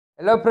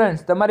Hello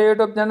friends, તમારી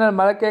YouTube channel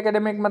માળકી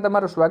એકેડેમિકમાં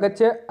તમારું સ્વાગત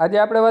છે। આજે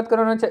આપણે વાત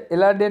કરવાનું છે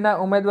એલઆરડીના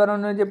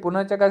ઉમેદવારોની જે પુનઃ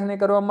ચકાસણી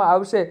કરવામાં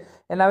આવશે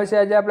એના વિશે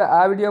આજે આપણે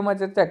આ વિડીયોમાં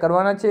ચર્ચા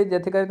કરવાના છીએ,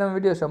 જેથી કરી તમે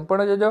વિડીયો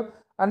સંપૂર્ણ જોજો।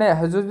 અને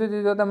હજુ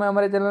સુધી જો તમે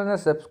અમારી ચેનલને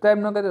સબસ્ક્રાઇબ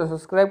ન કરી તો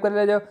સબસ્ક્રાઇબ કરી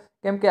લેજો,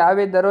 કેમ કે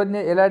આવી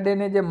દરરોજની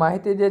એલઆરડીની જે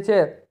માહિતી જે છે,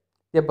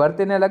 જે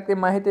ભરતીને લગતી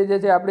માહિતી જે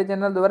છે આપણી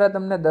ચેનલ દ્વારા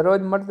તમને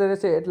દરરોજ મળતી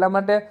રહેશે। એટલા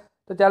માટે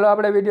તો ચાલો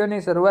આપણે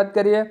વિડીયોની શરૂઆત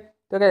કરીએ।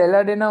 તો કે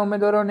એલઆરડીના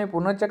ઉમેદવારોની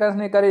પુનઃ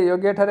ચકાસણી કરી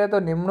યોગ્ય ઠરે તો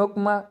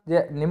નિમણૂકમાં જે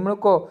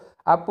નિમણૂકો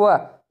આપવા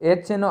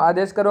એચસીનો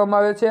આદેશ કરવામાં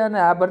આવ્યો છે। અને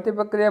આ ભરતી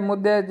પ્રક્રિયા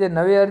મુદ્દે જે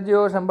નવી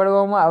અરજીઓ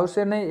સંભાળવામાં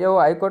આવશે નહીં એવો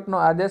હાઈકોર્ટનો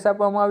આદેશ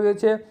આપવામાં આવ્યો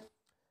છે।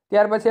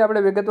 ત્યાર પછી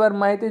આપણે વિગતવાર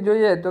માહિતી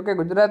જોઈએ તો કે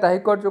ગુજરાત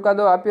હાઈકોર્ટ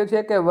ચુકાદો આપ્યો છે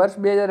કે વર્ષ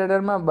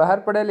 2018માં બહાર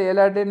પડેલી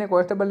એલઆરડીની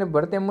કોન્સ્ટેબલની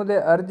ભરતી મુદ્દે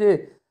અરજી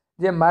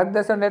જે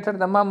માર્ગદર્શન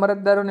હેઠળ તમામ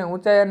અરજદારોની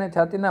ઊંચાઈ અને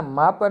છાતીના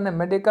માપ અને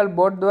મેડિકલ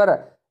બોર્ડ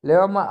દ્વારા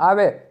લેવામાં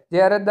આવે। જે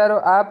અરજદારો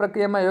આ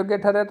પ્રક્રિયામાં યોગ્ય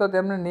ઠરે તો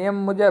તેમને નિયમ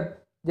મુજબ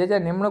જે છે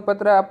નિમણૂક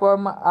પત્ર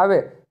આપવામાં આવે।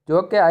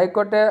 જો કે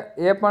હાઈકોર્ટે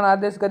એ પણ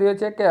આદેશ કર્યો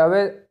છે કે હવે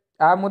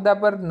આ મુદ્દા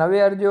પર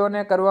નવી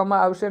અરજીઓને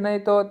કરવામાં આવશે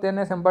નહીં, તો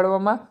તેને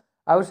સંભાળવામાં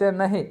આવશે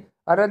નહીં।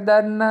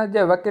 અરજદારના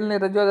જે વકીલની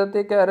રજૂઆત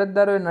હતી કે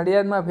અરજદારોએ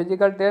નડિયાદમાં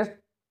ફિઝિકલ ટેસ્ટ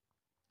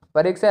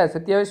પરીક્ષા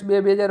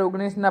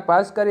 27/2/2019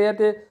 પાસ કરી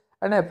હતી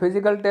અને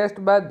ફિઝિકલ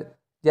ટેસ્ટ બાદ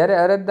જ્યારે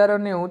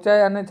અરજદારોની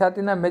ઊંચાઈ અને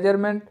છાતીના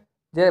મેજરમેન્ટ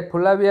જે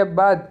ફુલાવ્યા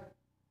બાદ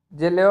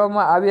જે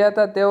લેવામાં આવ્યા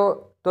હતા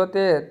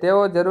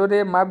તેઓ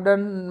જરૂરી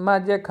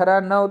માપદંડમાં જે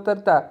ખરા ન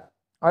ઉતરતા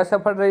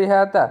અસફળ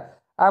રહ્યા હતા।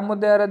 આ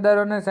મુદ્દે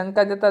અરજદારોને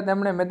શંકા જતાં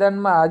તેમણે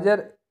મેદાનમાં હાજર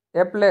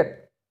એપલેટ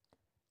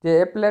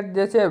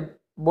જે છે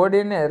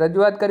બોડીને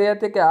રજૂઆત કરી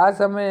હતી કે આ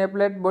સમયે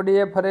એપલેટ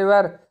બોડીએ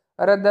ફરીવાર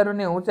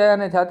અરજદારોની ઊંચાઈ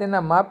અને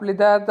છાતીના માપ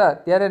લીધા હતા,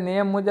 ત્યારે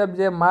નિયમ મુજબ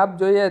જે માપ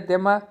જોઈએ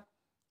તેમાં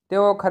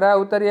તેઓ ખરા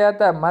ઉતર્યા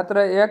હતા। માત્ર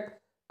 1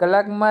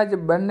 કલાકમાં જ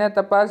બંને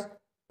તપાસ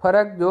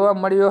ફરક જોવા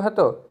મળ્યો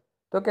હતો।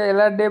 તો કે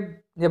એલઆરડી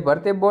જે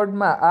ભરતી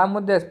બોર્ડમાં આ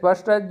મુદ્દે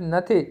સ્પષ્ટ જ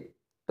નથી,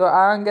 તો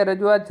આ અંગે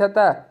રજૂઆત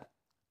છતાં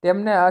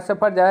તેમને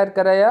અસફળ જાહેર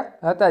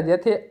કરાયા હતા,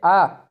 જેથી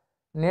આ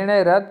નિર્ણય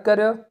રદ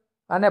કર્યો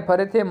અને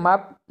ફરીથી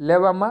માપ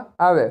લેવામાં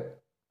આવે।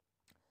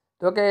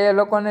 તો કે એ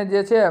લોકોને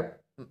જે છે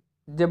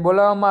જે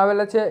બોલાવવામાં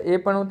આવેલા છે એ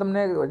પણ હું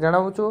તમને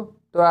જણાવું છું।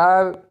 તો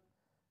આ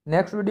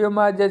નેક્સ્ટ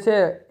વિડીયોમાં જે છે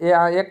એ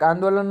એક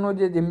આંદોલનનું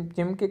જે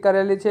ચીમકી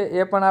કરેલી છે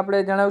એ પણ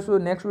આપણે જણાવશું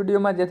નેક્સ્ટ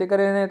વિડીયોમાં, જેથી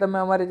કરીને તમે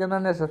અમારી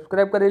ચેનલને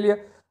સબસ્ક્રાઈબ કરી લ્યો।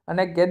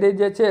 અને કેદી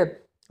જે છે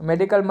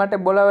મેડિકલ માટે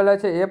બોલાવેલા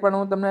છે એ પણ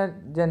હું તમને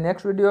જે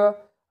નેક્સ્ટ વિડીયો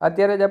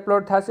અત્યારે જ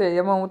અપલોડ થશે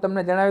એમાં હું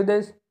તમને જણાવી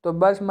દઈશ। તો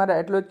બસ મારે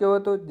એટલું જ કહેવું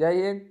હતું। જય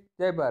હિન્દ,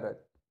 જય ભારત।